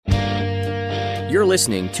You're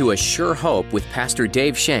listening to A Sure Hope with Pastor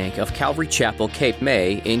Dave Shank of Calvary Chapel, Cape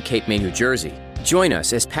May in Cape May, New Jersey. Join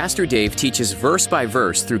us as Pastor Dave teaches verse by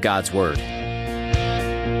verse through God's Word.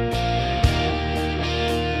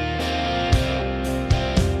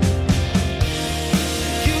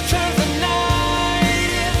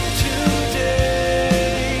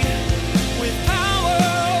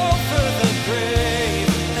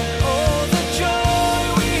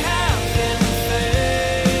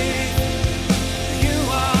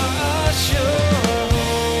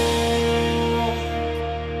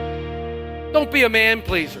 Don't be a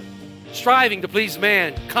man-pleaser, striving to please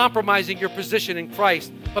man, compromising your position in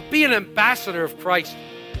Christ, but be an ambassador of Christ,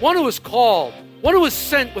 one who is called, one who is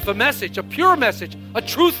sent with a message, a pure message, a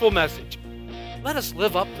truthful message. Let us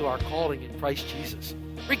live up to our calling in Christ Jesus,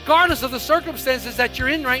 regardless of the circumstances that you're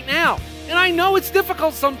in right now. And I know it's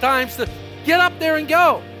difficult sometimes to get up there and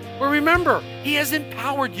go, but remember, He has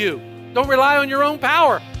empowered you. Don't rely on your own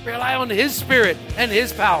power. Rely on His Spirit and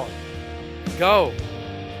His power. Go,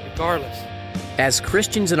 regardless. As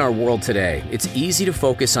Christians in our world today, it's easy to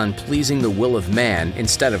focus on pleasing the will of man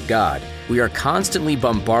instead of God. We are constantly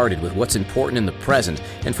bombarded with what's important in the present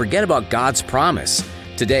and forget about God's promise.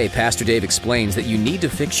 Today, Pastor Dave explains that you need to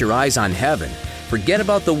fix your eyes on heaven, forget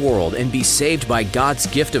about the world, and be saved by God's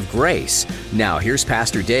gift of grace. Now, here's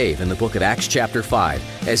Pastor Dave in the book of Acts chapter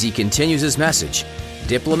 5 as he continues his message,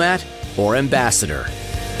 Diplomat or Ambassador?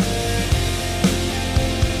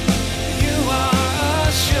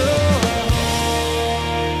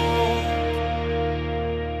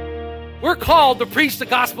 We're called to preach the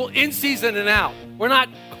gospel in season and out. We're not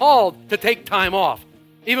called to take time off.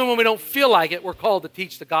 Even when we don't feel like it, we're called to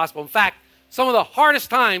teach the gospel. In fact, some of the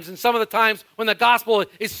hardest times and some of the times when the gospel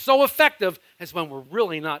is so effective is when we're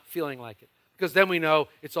really not feeling like it. Because then we know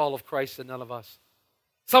it's all of Christ and none of us.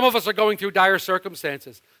 Some of us are going through dire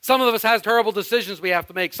circumstances. Some of us have terrible decisions we have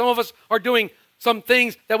to make. Some of us are doing some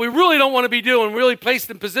things that we really don't want to be doing, really placed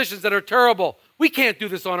in positions that are terrible. We can't do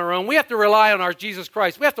this on our own. We have to rely on our Jesus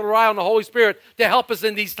Christ. We have to rely on the Holy Spirit to help us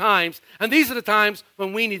in these times. And these are the times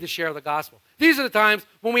when we need to share the gospel. These are the times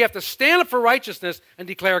when we have to stand up for righteousness and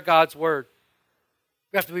declare God's word.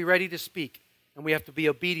 We have to be ready to speak, and we have to be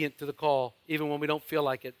obedient to the call, even when we don't feel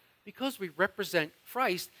like it, because we represent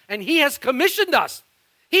Christ, and He has commissioned us.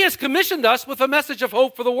 He has commissioned us with a message of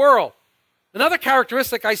hope for the world. Another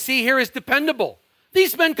characteristic I see here is dependable.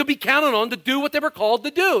 These men could be counted on to do what they were called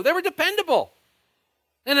to do. They were dependable.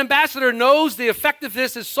 An ambassador knows the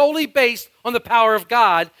effectiveness is solely based on the power of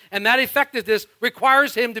God, and that effectiveness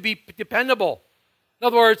requires him to be dependable. In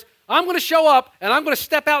other words, I'm going to show up, and I'm going to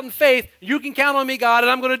step out in faith. You can count on me, God,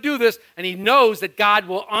 and I'm going to do this. And he knows that God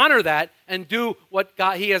will honor that and do what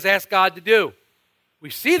He has asked God to do. We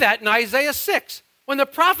see that in Isaiah 6. When the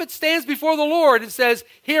prophet stands before the Lord and says,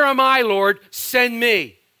 "Here am I, Lord, send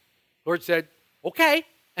me." The Lord said, "Okay."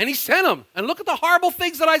 And He sent him. And look at the horrible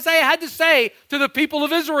things that Isaiah had to say to the people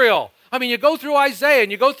of Israel. I mean, you go through Isaiah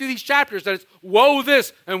and you go through these chapters and it's woe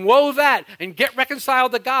this and woe that and get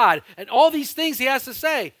reconciled to God and all these things he has to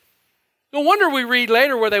say. No wonder we read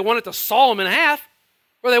later where they wanted to saw him in half,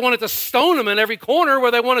 where they wanted to stone him in every corner,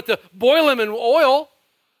 where they wanted to boil him in oil.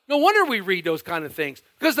 No wonder we read those kind of things,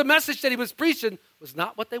 because the message that he was preaching was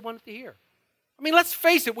not what they wanted to hear. I mean, let's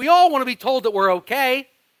face it, we all want to be told that we're okay.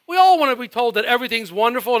 We all want to be told that everything's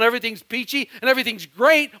wonderful and everything's peachy and everything's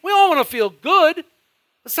great. We all want to feel good.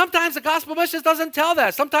 But sometimes the gospel message doesn't tell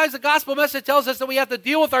that. Sometimes the gospel message tells us that we have to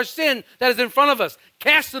deal with our sin that is in front of us,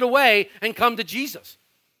 cast it away, and come to Jesus.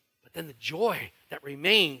 But then the joy that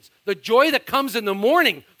remains, the joy that comes in the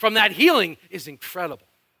morning from that healing is incredible.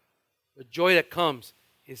 The joy that comes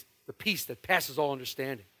is the peace that passes all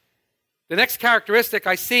understanding. The next characteristic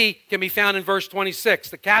I see can be found in verse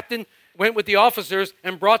 26. The captain went with the officers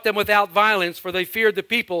and brought them without violence, for they feared the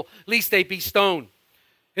people, lest they be stoned.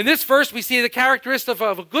 In this verse, we see the characteristic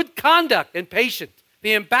of a good conduct and patience.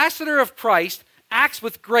 The ambassador of Christ acts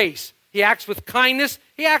with grace. He acts with kindness.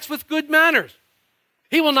 He acts with good manners.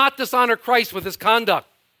 He will not dishonor Christ with his conduct.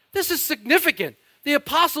 This is significant. The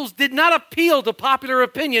apostles did not appeal to popular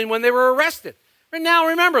opinion when they were arrested. And now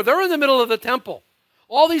remember, they're in the middle of the temple.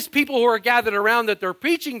 All these people who are gathered around that they're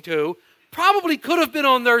preaching to probably could have been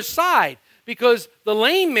on their side, because the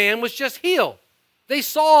lame man was just healed. They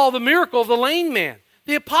saw the miracle of the lame man.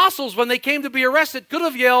 The apostles, when they came to be arrested, could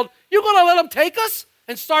have yelled, "You're going to let them take us?"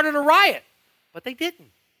 and started a riot. But they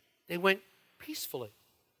didn't. They went peacefully.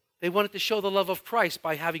 They wanted to show the love of Christ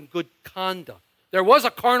by having good conduct. There was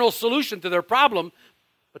a carnal solution to their problem,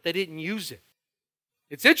 but they didn't use it.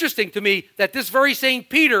 It's interesting to me that this very St.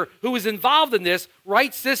 Peter, who was involved in this,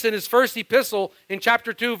 writes this in his first epistle in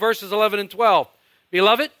chapter 2, verses 11 and 12.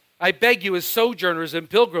 "Beloved, I beg you as sojourners and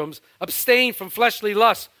pilgrims, abstain from fleshly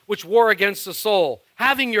lusts which war against the soul,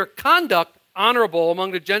 having your conduct honorable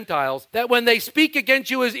among the Gentiles, that when they speak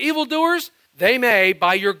against you as evildoers, they may,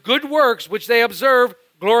 by your good works which they observe,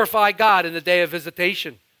 glorify God in the day of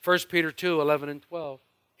visitation. 1 Peter 2, 11 and 12.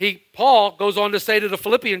 Paul goes on to say to the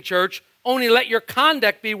Philippian church, only let your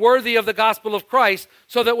conduct be worthy of the gospel of Christ,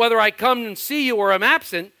 so that whether I come and see you or am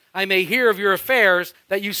absent, I may hear of your affairs,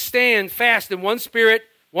 that you stand fast in one spirit,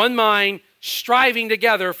 one mind, striving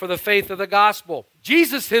together for the faith of the gospel.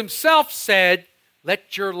 Jesus himself said,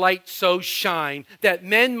 let your light so shine that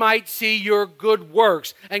men might see your good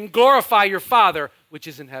works and glorify your Father which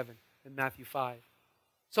is in heaven, in Matthew 5.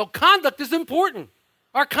 So conduct is important.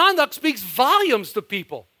 Our conduct speaks volumes to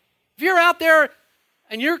people. If you're out there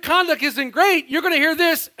and your conduct isn't great, you're going to hear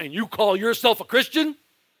this, and you call yourself a Christian?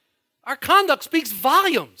 Our conduct speaks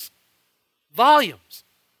volumes. Volumes.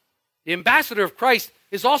 The ambassador of Christ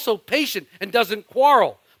is also patient and doesn't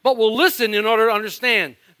quarrel, but will listen in order to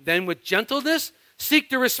understand. Then with gentleness, seek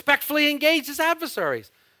to respectfully engage his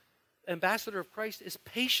adversaries. Ambassador of Christ is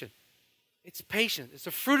patient. It's patient. It's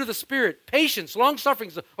a fruit of the Spirit. Patience, long-suffering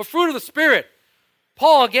is a fruit of the Spirit.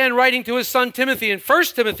 Paul, again, writing to his son Timothy, in 1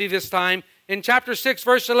 Timothy this time, in chapter 6,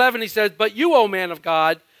 verse 11, he says, but you, O man of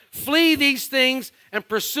God, flee these things and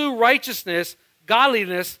pursue righteousness,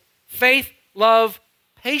 godliness, faith, love,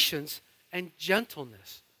 patience, and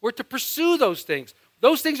gentleness. We're to pursue those things.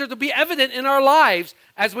 Those things are to be evident in our lives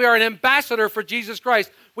as we are an ambassador for Jesus Christ.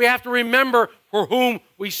 We have to remember for whom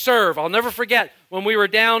we serve. I'll never forget when we were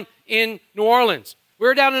down in New Orleans. We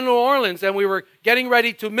were down in New Orleans and we were getting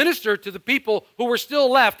ready to minister to the people who were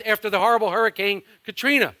still left after the horrible Hurricane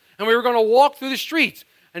Katrina. And we were going to walk through the streets.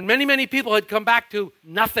 And many, many people had come back to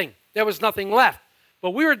nothing. There was nothing left.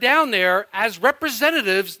 But we were down there as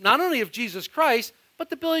representatives, not only of Jesus Christ, but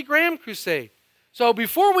the Billy Graham Crusade. So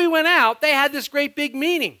before we went out, they had this great big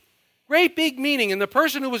meeting. Great big meeting. And the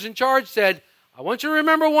person who was in charge said, I want you to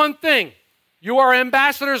remember one thing. You are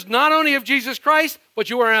ambassadors not only of Jesus Christ, but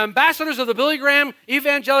you are ambassadors of the Billy Graham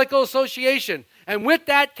Evangelical Association. And with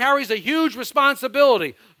that carries a huge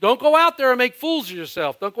responsibility. Don't go out there and make fools of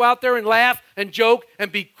yourself. Don't go out there and laugh and joke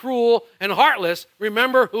and be cruel and heartless.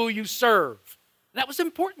 Remember who you serve. And that was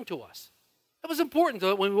important to us. That was important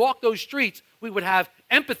that when we walked those streets, we would have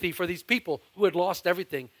empathy for these people who had lost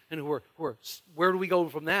everything and who were where do we go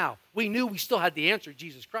from now? We knew we still had the answer,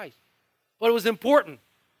 Jesus Christ. But it was important.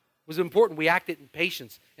 It was important we acted in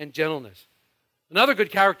patience and gentleness. Another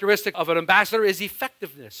good characteristic of an ambassador is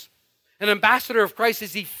effectiveness. An ambassador of Christ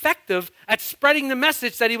is effective at spreading the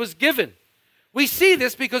message that he was given. We see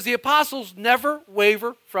this because the apostles never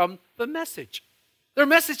waver from the message. Their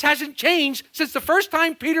message hasn't changed since the first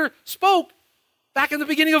time Peter spoke back in the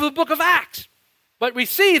beginning of the book of Acts. But we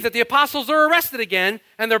see that the apostles are arrested again,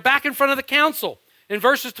 and they're back in front of the council. In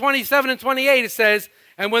verses 27 and 28, it says,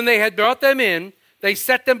 and when they had brought them in, they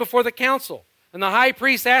set them before the council. And the high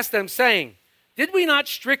priest asked them, saying, did we not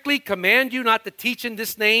strictly command you not to teach in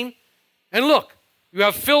this name? And look, you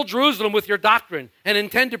have filled Jerusalem with your doctrine and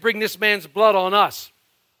intend to bring this man's blood on us.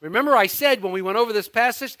 Remember I said when we went over this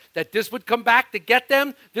passage that this would come back to get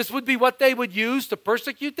them? This would be what they would use to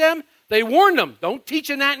persecute them? They warned them, don't teach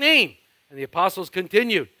in that name. And the apostles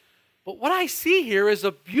continued. But what I see here is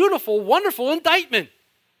a beautiful, wonderful indictment.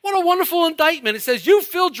 What a wonderful indictment. It says, you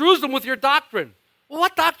filled Jerusalem with your doctrine. Well,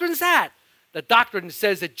 what doctrine is that? The doctrine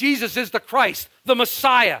says that Jesus is the Christ, the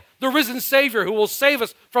Messiah, the risen Savior who will save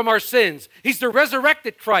us from our sins. He's the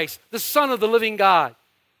resurrected Christ, the Son of the living God.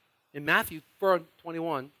 In Matthew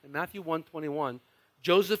 1:21,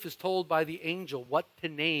 Joseph is told by the angel what to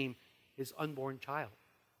name his unborn child.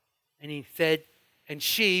 And he said, and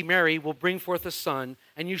she, Mary, will bring forth a son,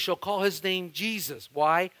 and you shall call his name Jesus.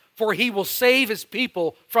 Why? For he will save his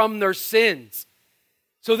people from their sins.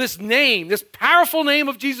 So this name, this powerful name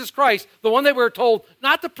of Jesus Christ, the one that we were told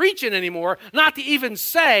not to preach in anymore, not to even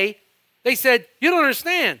say, they said, you don't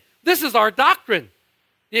understand. This is our doctrine.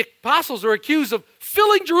 The apostles are accused of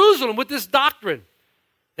filling Jerusalem with this doctrine.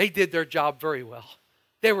 They did their job very well.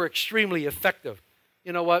 They were extremely effective.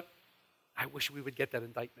 You know what? I wish we would get that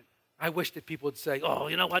indictment. I wish that people would say, oh,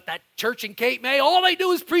 you know what? That church in Cape May, all they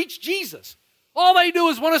do is preach Jesus. All they do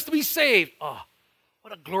is want us to be saved. Oh,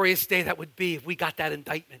 what a glorious day that would be if we got that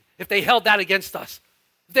indictment, if they held that against us,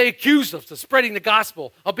 if they accused us of spreading the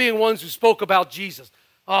gospel, of being ones who spoke about Jesus.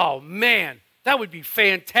 Oh, man, that would be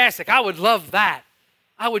fantastic. I would love that.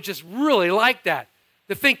 I would just really like that,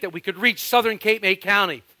 to think that we could reach southern Cape May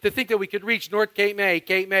County, to think that we could reach North Cape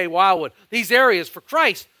May, Wildwood, these areas for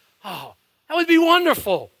Christ. Oh, that would be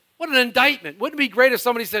wonderful. What an indictment. Wouldn't it be great if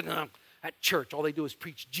somebody said, no, at church, all they do is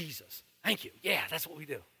preach Jesus. Thank you. Yeah, that's what we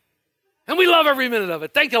do. And we love every minute of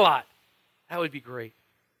it. Thank you a lot. That would be great.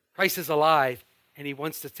 Christ is alive, and he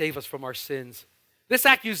wants to save us from our sins. This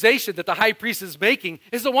accusation that the high priest is making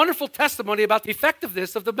is a wonderful testimony about the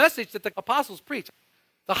effectiveness of the message that the apostles preach.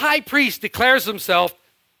 The high priest declares himself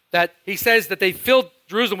that he says that they filled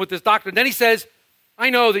Jerusalem with this doctrine. Then he says, I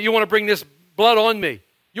know that you want to bring this blood on me.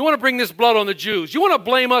 You want to bring this blood on the Jews. You want to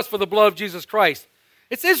blame us for the blood of Jesus Christ.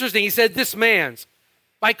 It's interesting. He said, this man's.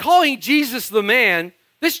 By calling Jesus the man,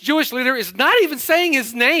 this Jewish leader is not even saying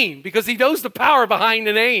his name because he knows the power behind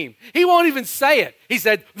the name. He won't even say it. He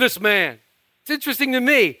said, this man. It's interesting to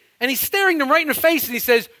me. And he's staring them right in the face and he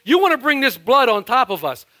says, you want to bring this blood on top of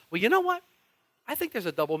us. Well, you know what? I think there's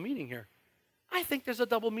a double meaning here.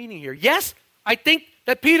 Yes, I think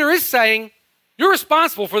that Peter is saying, you're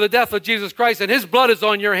responsible for the death of Jesus Christ and his blood is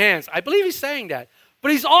on your hands. I believe he's saying that.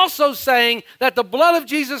 But he's also saying that the blood of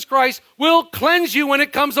Jesus Christ will cleanse you when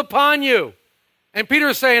it comes upon you. And Peter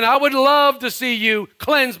is saying, I would love to see you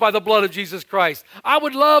cleansed by the blood of Jesus Christ. I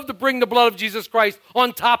would love to bring the blood of Jesus Christ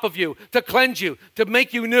on top of you, to cleanse you, to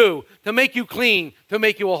make you new, to make you clean, to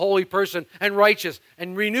make you a holy person and righteous,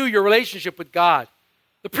 and renew your relationship with God.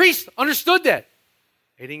 The priests understood that.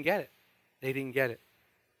 They didn't get it.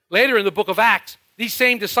 Later in the book of Acts, these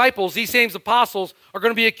same disciples, these same apostles are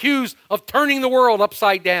going to be accused of turning the world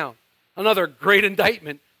upside down. Another great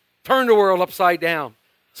indictment. Turn the world upside down.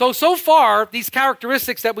 So far, these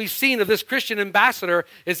characteristics that we've seen of this Christian ambassador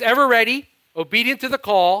is ever ready, obedient to the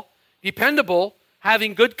call, dependable,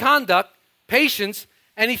 having good conduct, patience,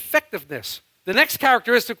 and effectiveness. The next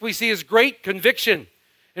characteristic we see is great conviction.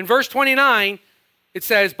 In verse 29, it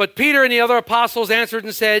says, but Peter and the other apostles answered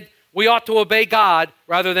and said, we ought to obey God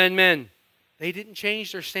rather than men. They didn't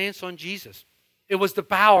change their stance on Jesus. It was the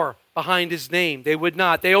power behind his name. They would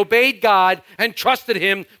not. They obeyed God and trusted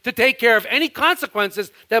him to take care of any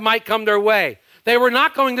consequences that might come their way. They were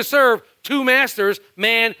not going to serve two masters,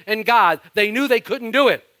 man and God. They knew they couldn't do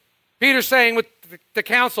it. Peter's saying with the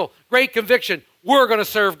council, great conviction, we're going to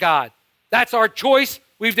serve God. That's our choice.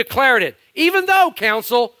 We've declared it. Even though,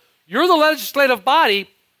 council, you're the legislative body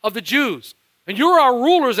of the Jews, and you're our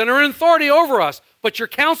rulers and are in authority over us, but your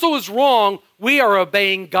counsel is wrong. We are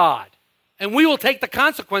obeying God. And we will take the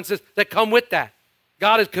consequences that come with that.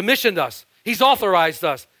 God has commissioned us. He's authorized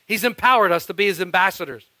us. He's empowered us to be his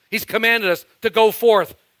ambassadors. He's commanded us to go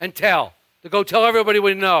forth and to go tell everybody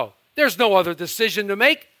we know. There's no other decision to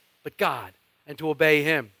make but God and to obey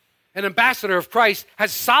him. An ambassador of Christ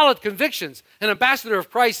has solid convictions. An ambassador of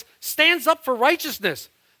Christ stands up for righteousness.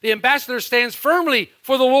 The ambassador stands firmly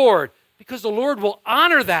for the Lord because the Lord will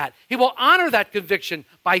honor that. He will honor that conviction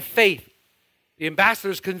by faith. The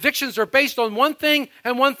ambassador's convictions are based on one thing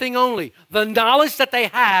and one thing only, the knowledge that they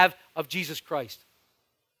have of Jesus Christ.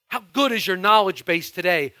 How good is your knowledge base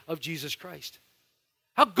today of Jesus Christ?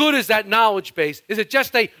 How good is that knowledge base? Is it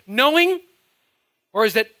just a knowing or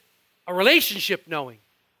is it a relationship knowing?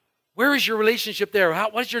 Where is your relationship there?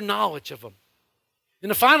 What is your knowledge of him? In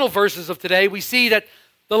the final verses of today, we see that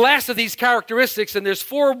the last of these characteristics, and there's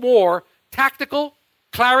four more, tactical,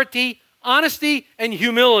 clarity, honesty, and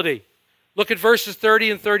humility. Look at verses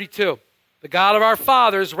 30 and 32. The God of our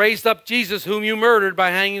fathers raised up Jesus, whom you murdered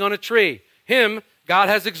by hanging on a tree. Him God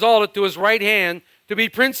has exalted to his right hand to be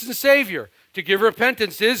Prince and Savior, to give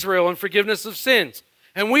repentance to Israel and forgiveness of sins.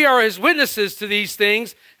 And we are his witnesses to these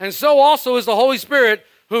things, and so also is the Holy Spirit,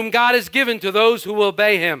 whom God has given to those who will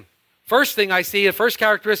obey him. First thing I see, the first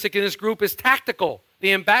characteristic in this group is tactical.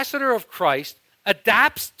 The ambassador of Christ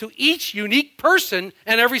adapts to each unique person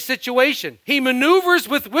and every situation. He maneuvers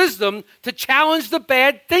with wisdom to challenge the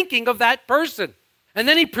bad thinking of that person. And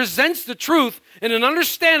then he presents the truth in an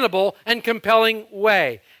understandable and compelling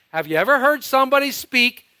way. Have you ever heard somebody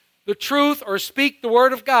speak the truth or speak the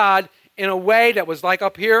word of God in a way that was like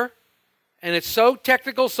up here? And it's so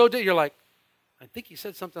technical, you're like, I think he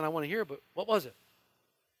said something I want to hear, but what was it?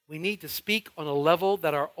 We need to speak on a level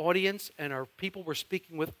that our audience and our people we're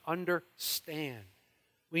speaking with understand.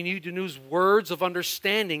 We need to use words of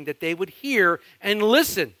understanding that they would hear and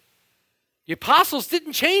listen. The apostles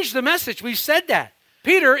didn't change the message. We've said that.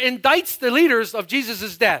 Peter indicts the leaders of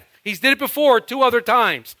Jesus' death. He's did it before 2 other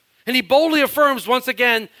times. And he boldly affirms once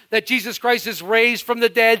again that Jesus Christ is raised from the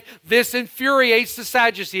dead. This infuriates the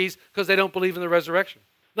Sadducees because they don't believe in the resurrection.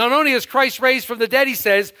 Not only is Christ raised from the dead, he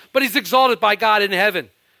says, but he's exalted by God in heaven.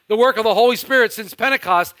 The work of the Holy Spirit since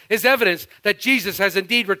Pentecost is evidence that Jesus has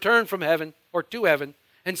indeed returned from heaven or to heaven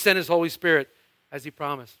and sent his Holy Spirit as he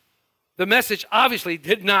promised. The message obviously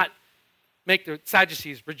did not make the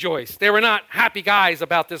Sadducees rejoice. They were not happy guys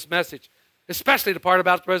about this message, especially the part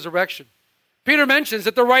about the resurrection. Peter mentions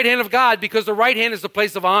that the right hand of God, because the right hand is the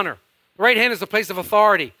place of honor. The right hand is the place of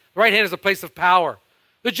authority. The right hand is a place of power.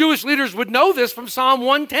 The Jewish leaders would know this from Psalm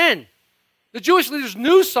 110. The Jewish leaders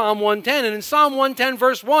knew Psalm 110, and in Psalm 110,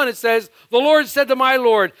 verse 1, it says, "The Lord said to my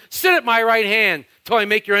Lord, sit at my right hand till I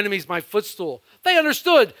make your enemies my footstool." They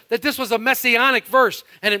understood that this was a messianic verse,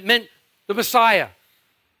 and it meant the Messiah.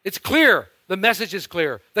 It's clear. The message is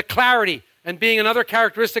clear. The clarity, and being another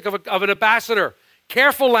characteristic of an ambassador.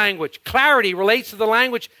 Careful language. Clarity relates to the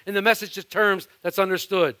language in the message's terms that's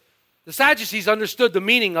understood. The Sadducees understood the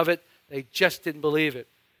meaning of it. They just didn't believe it.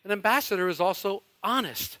 An ambassador is also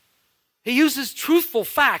honest. He uses truthful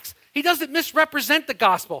facts. He doesn't misrepresent the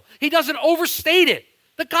gospel. He doesn't overstate it.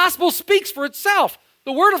 The gospel speaks for itself.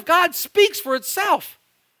 The word of God speaks for itself.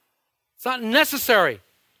 It's not necessary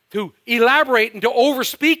to elaborate and to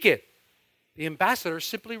overspeak it. The ambassador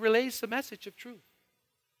simply relays the message of truth.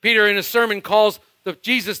 Peter in his sermon calls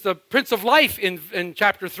Jesus the Prince of Life in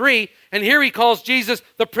chapter 3, and here he calls Jesus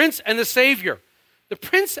the Prince and the Savior. The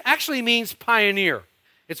Prince actually means pioneer.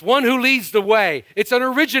 It's one who leads the way. It's an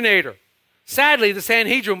originator. Sadly, the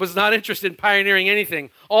Sanhedrin was not interested in pioneering anything.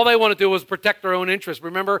 All they wanted to do was protect their own interests.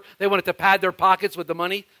 Remember, they wanted to pad their pockets with the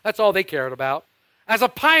money. That's all they cared about. As a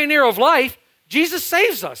pioneer of life, Jesus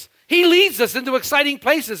saves us. He leads us into exciting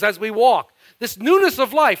places as we walk. This newness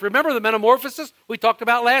of life. Remember the metamorphosis we talked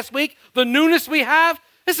about last week? The newness we have?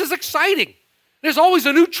 This is exciting. There's always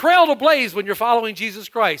a new trail to blaze when you're following Jesus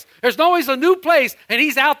Christ. There's always a new place, and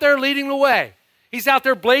he's out there leading the way. He's out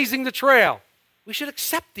there blazing the trail. We should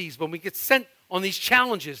accept these when we get sent on these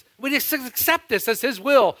challenges. We just accept this as his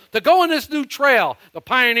will, to go on this new trail, the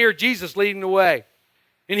pioneer Jesus leading the way.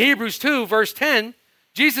 In Hebrews 2, verse 10,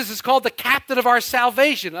 Jesus is called the captain of our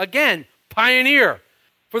salvation. Again, pioneer.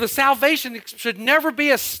 For the salvation should never be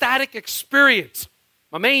a static experience.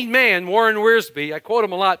 My main man, Warren Wiersbe, I quote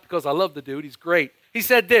him a lot because I love the dude. He's great. He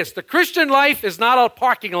said this: the Christian life is not a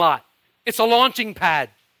parking lot. It's a launching pad.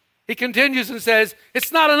 He continues and says,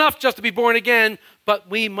 it's not enough just to be born again, but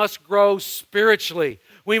we must grow spiritually.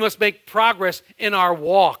 We must make progress in our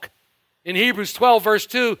walk. In Hebrews 12, verse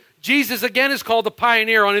 2, Jesus again is called the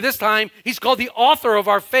pioneer, only this time he's called the author of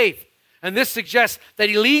our faith. And this suggests that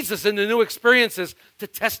he leads us into new experiences to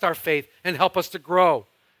test our faith and help us to grow.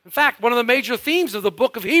 In fact, one of the major themes of the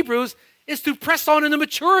book of Hebrews is to press on into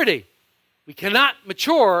maturity. We cannot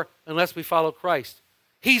mature unless we follow Christ.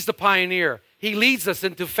 He's the pioneer. He leads us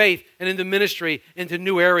into faith and into ministry, into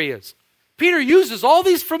new areas. Peter uses all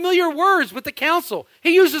these familiar words with the council.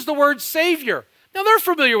 He uses the word Savior. Now, they're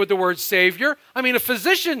familiar with the word Savior. I mean, a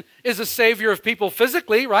physician is a savior of people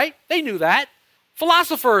physically, right? They knew that.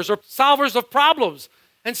 Philosophers are solvers of problems,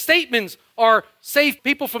 and statesmen are save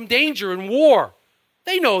people from danger and war.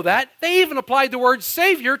 They know that. They even applied the word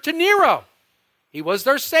Savior to Nero. He was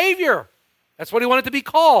their Savior. That's what he wanted to be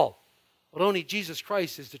called. But only Jesus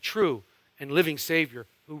Christ is the true and living Savior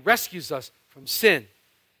who rescues us from sin,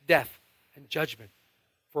 death, and judgment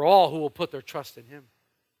for all who will put their trust in him.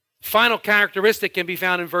 The final characteristic can be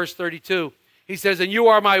found in verse 32. He says, and you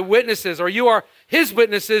are my witnesses, or you are his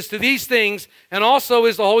witnesses to these things, and also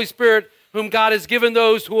is the Holy Spirit whom God has given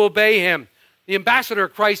those who obey him. The ambassador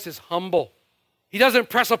of Christ is humble. He doesn't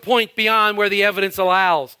press a point beyond where the evidence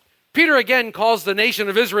allows. Peter again calls the nation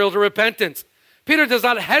of Israel to repentance. Peter does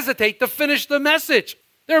not hesitate to finish the message.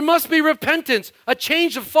 There must be repentance, a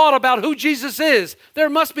change of thought about who Jesus is. There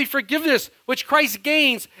must be forgiveness, which Christ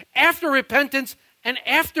gains after repentance and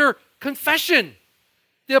after confession.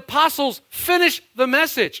 The apostles finished the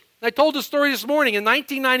message. I told the story this morning. In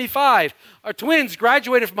 1995, our twins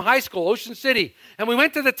graduated from high school, Ocean City, and we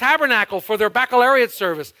went to the Tabernacle for their baccalaureate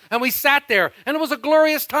service, and we sat there, and it was a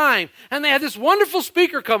glorious time. And they had this wonderful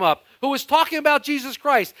speaker come up who was talking about Jesus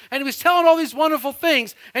Christ, and he was telling all these wonderful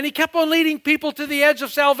things, and he kept on leading people to the edge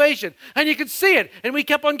of salvation, and you could see it, and we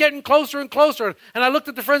kept on getting closer and closer, and I looked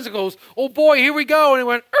at the friends and goes, oh boy, here we go, and he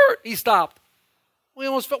went, he stopped. We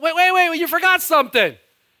almost felt, wait, you forgot something.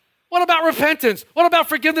 What about repentance? What about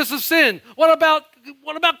forgiveness of sin? What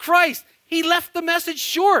about Christ? He left the message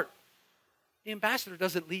short. The ambassador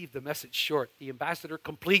doesn't leave the message short. The ambassador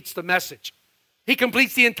completes the message. He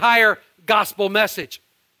completes the entire gospel message.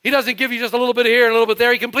 He doesn't give you just a little bit here and a little bit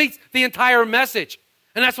there. He completes the entire message.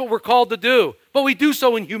 And that's what we're called to do. But we do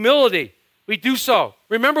so in humility. We do so.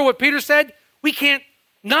 Remember what Peter said? We can't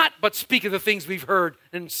not but speak of the things we've heard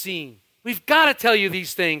and seen. We've got to tell you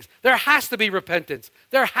these things. There has to be repentance.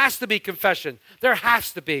 There has to be confession. There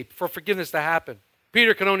has to be for forgiveness to happen.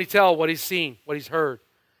 Peter can only tell what he's seen, what he's heard.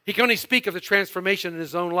 He can only speak of the transformation in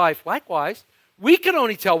his own life. Likewise, we can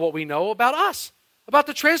only tell what we know about us, about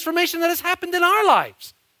the transformation that has happened in our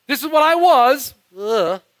lives. This is what I was,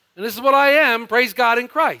 and this is what I am, praise God in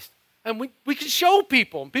Christ. And we can show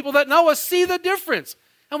people, and people that know us see the difference.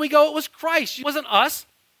 And we go, it was Christ. It wasn't us.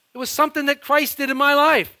 It was something that Christ did in my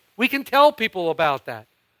life. We can tell people about that.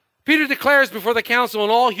 Peter declares before the council in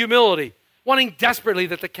all humility, wanting desperately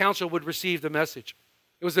that the council would receive the message.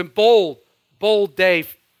 It was a bold day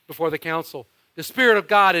before the council. The Spirit of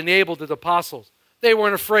God enabled the apostles. They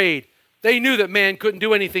weren't afraid. They knew that man couldn't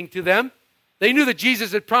do anything to them. They knew that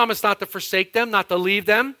Jesus had promised not to forsake them, not to leave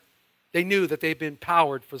them. They knew that they'd been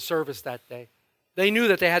empowered for service that day. They knew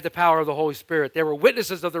that they had the power of the Holy Spirit. They were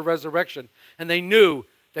witnesses of the resurrection, and they knew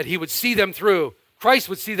that he would see them through. Christ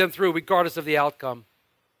would see them through regardless of the outcome.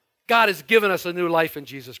 God has given us a new life in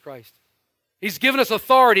Jesus Christ. He's given us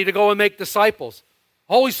authority to go and make disciples.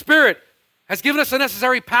 Holy Spirit has given us the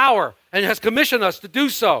necessary power and has commissioned us to do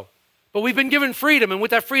so. But we've been given freedom, and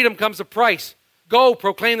with that freedom comes a price. Go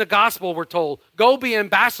proclaim the gospel, we're told. Go be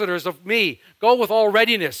ambassadors of me. Go with all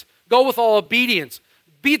readiness. Go with all obedience.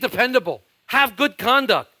 Be dependable. Have good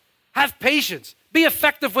conduct. Have patience. Be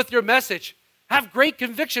effective with your message. Have great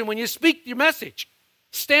conviction when you speak your message.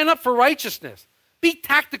 Stand up for righteousness. Be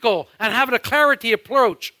tactical and have a clarity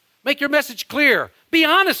approach. Make your message clear. Be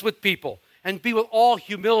honest with people and be with all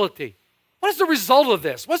humility. What is the result of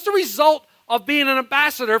this? What's the result of being an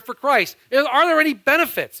ambassador for Christ? Are there any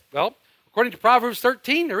benefits? Well, according to Proverbs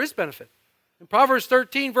 13, there is benefit. In Proverbs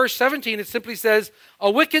 13, verse 17, it simply says,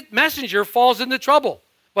 a wicked messenger falls into trouble,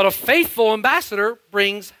 but a faithful ambassador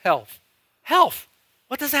brings health. Health.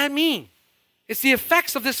 What does that mean? It's the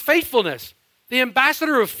effects of this faithfulness. The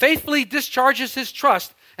ambassador who faithfully discharges his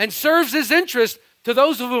trust and serves his interest to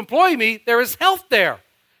those who employ me, there is health there.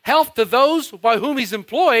 Health to those by whom he's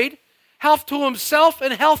employed, health to himself,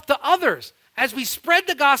 and health to others. As we spread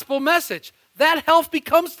the gospel message, that health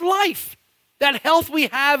becomes life. That health we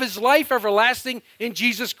have is life everlasting in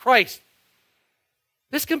Jesus Christ.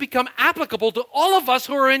 This can become applicable to all of us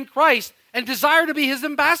who are in Christ and desire to be his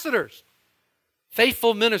ambassadors.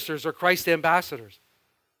 Faithful ministers are Christ's ambassadors.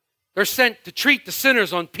 They're sent to treat the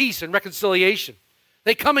sinners on peace and reconciliation.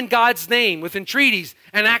 They come in God's name with entreaties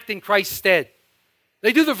and act in Christ's stead.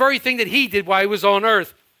 They do the very thing that he did while he was on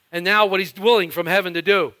earth and now what he's willing from heaven to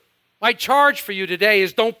do. My charge for you today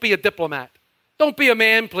is don't be a diplomat. Don't be a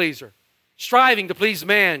man pleaser, striving to please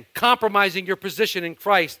man, compromising your position in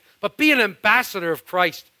Christ, but be an ambassador of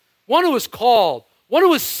Christ, one who is called, one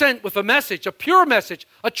who is sent with a message, a pure message,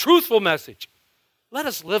 a truthful message. Let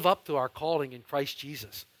us live up to our calling in Christ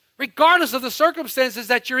Jesus, regardless of the circumstances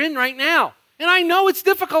that you're in right now. And I know it's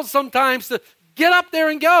difficult sometimes to get up there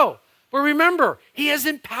and go. But remember, he has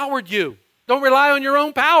empowered you. Don't rely on your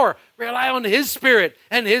own power. Rely on his Spirit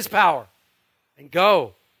and his power. And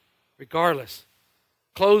go, regardless.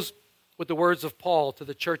 Close with the words of Paul to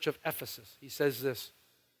the church of Ephesus. He says this.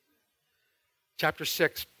 Chapter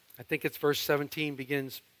 6, I think it's verse 17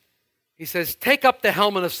 begins. He says, take up the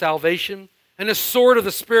helmet of salvation and the sword of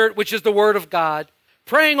the Spirit, which is the word of God,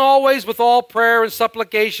 praying always with all prayer and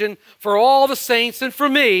supplication for all the saints and for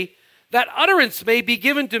me, that utterance may be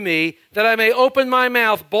given to me, that I may open my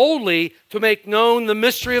mouth boldly to make known the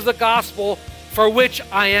mystery of the gospel, for which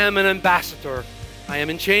I am an ambassador. I am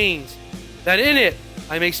in chains, that in it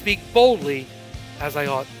I may speak boldly as I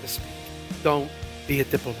ought to speak. Don't be a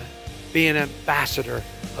diplomat. Be an ambassador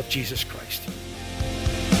of Jesus Christ.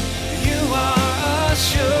 You are a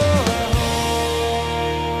sure hope.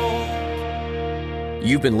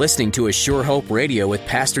 You've been listening to A Sure Hope Radio with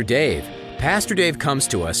Pastor Dave. Pastor Dave comes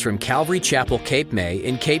to us from Calvary Chapel, Cape May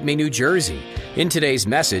in Cape May, New Jersey. In today's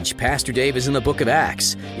message, Pastor Dave is in the book of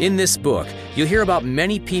Acts. In this book, you'll hear about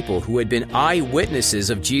many people who had been eyewitnesses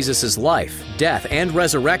of Jesus' life, death, and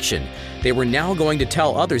resurrection. They were now going to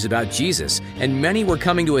tell others about Jesus, and many were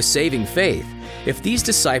coming to a saving faith. If these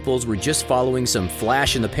disciples were just following some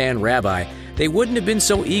flash-in-the-pan rabbi, they wouldn't have been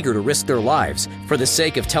so eager to risk their lives for the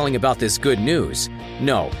sake of telling about this good news.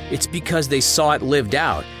 No, it's because they saw it lived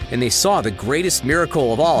out, and they saw the greatest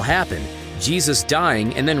miracle of all happen, Jesus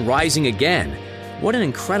dying and then rising again. What an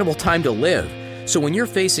incredible time to live. So when you're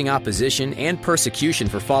facing opposition and persecution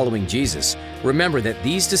for following Jesus, remember that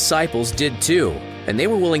these disciples did too, and they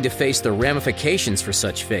were willing to face the ramifications for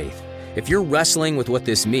such faith. If you're wrestling with what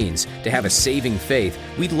this means to have a saving faith,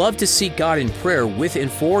 we'd love to seek God in prayer with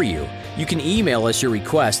and for you. You can email us your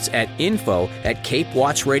requests at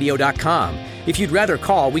info@capewatchradio.com. If you'd rather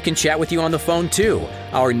call, we can chat with you on the phone too.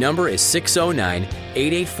 Our number is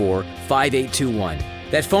 609-884-5821.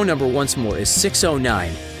 That phone number once more is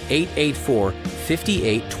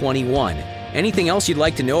 609-884-5821. Anything else you'd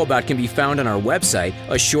like to know about can be found on our website,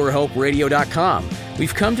 ASureHopeRadio.com.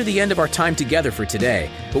 We've come to the end of our time together for today,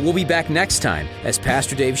 but we'll be back next time as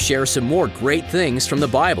Pastor Dave shares some more great things from the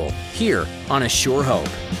Bible here on A Sure Hope.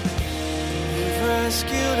 You've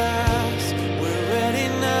rescued us, we're ready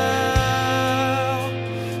now.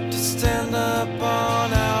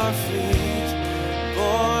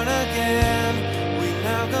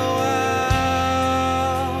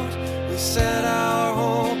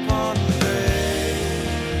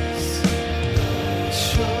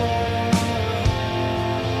 show.